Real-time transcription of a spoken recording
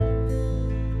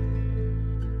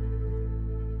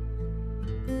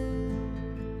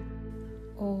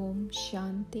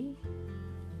Shanti.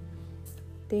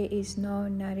 There is no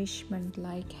nourishment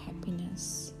like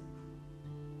happiness.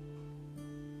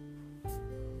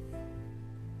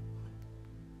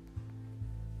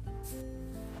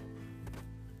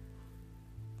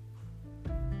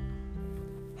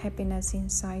 Happiness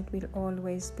inside will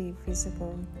always be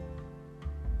visible.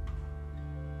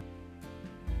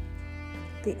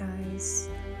 The eyes,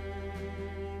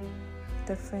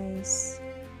 the face,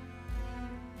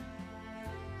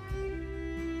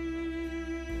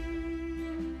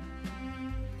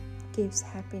 gives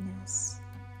happiness,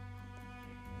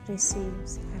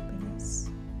 receives happiness.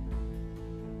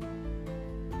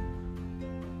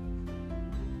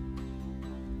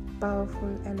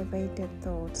 Powerful elevated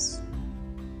thoughts,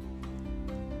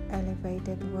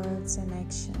 elevated words and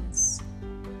actions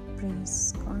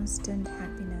brings constant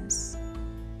happiness.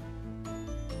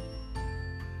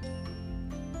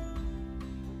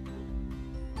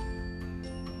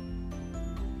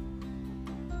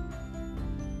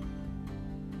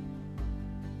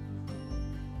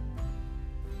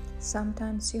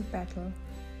 Sometimes you battle.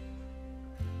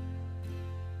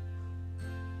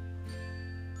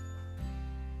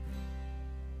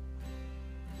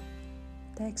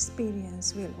 The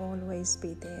experience will always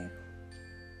be there.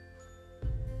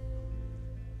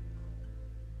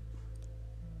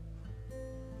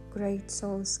 Great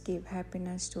souls give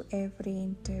happiness to every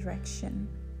interaction.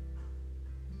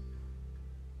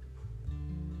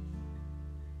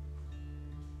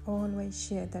 Always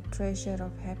share the treasure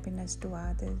of happiness to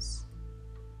others,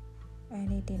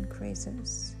 and it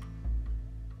increases.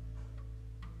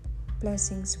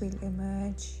 Blessings will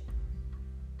emerge.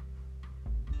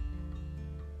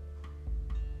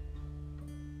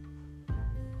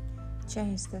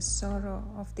 Change the sorrow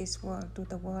of this world to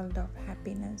the world of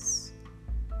happiness.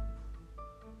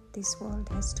 This world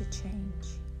has to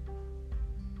change.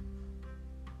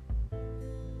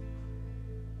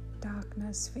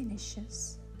 Darkness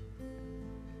finishes,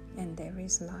 and there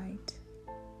is light.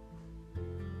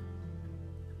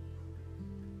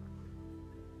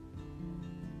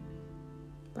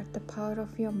 But the power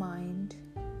of your mind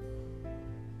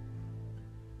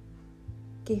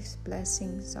gives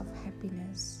blessings of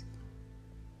happiness.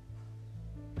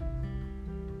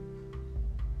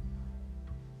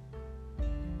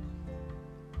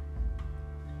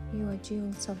 You are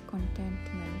jewels of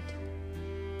contentment,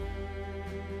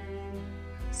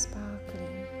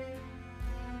 sparkling,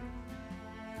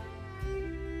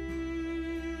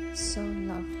 so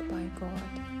loved by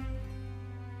God,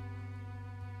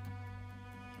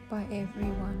 by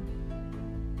everyone,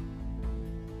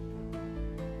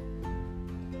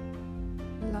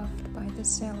 loved by the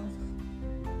self.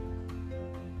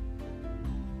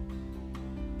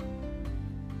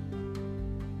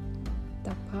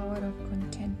 The power of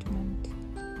contentment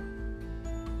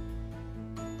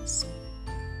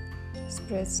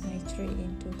spreads naturally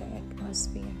into the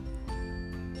atmosphere.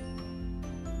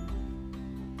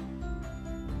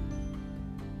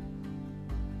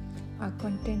 A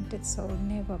contented soul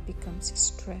never becomes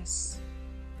stressed.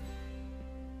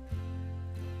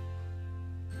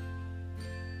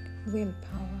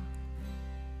 Willpower.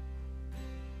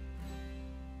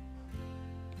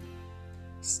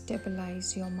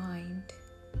 Stabilize your mind,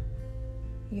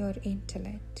 your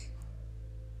intellect,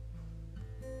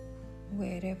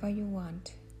 wherever you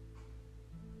want,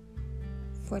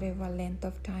 for whatever length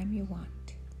of time you want.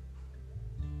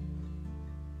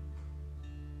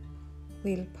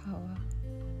 Willpower.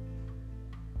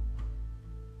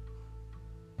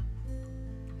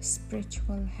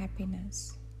 Spiritual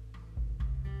happiness.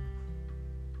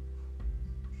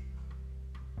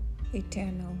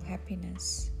 Eternal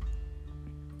happiness.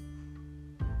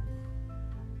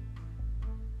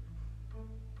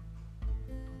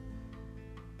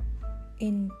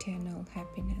 Internal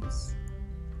happiness.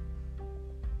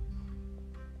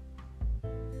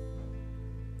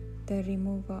 The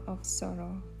remover of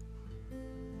sorrow.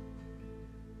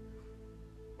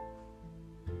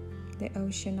 The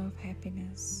ocean of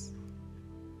happiness.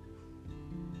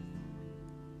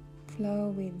 Flow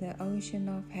with the ocean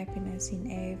of happiness in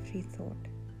every thought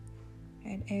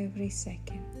and every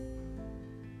second.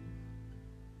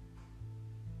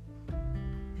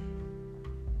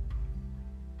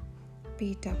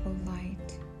 Be double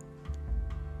light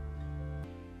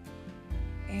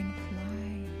and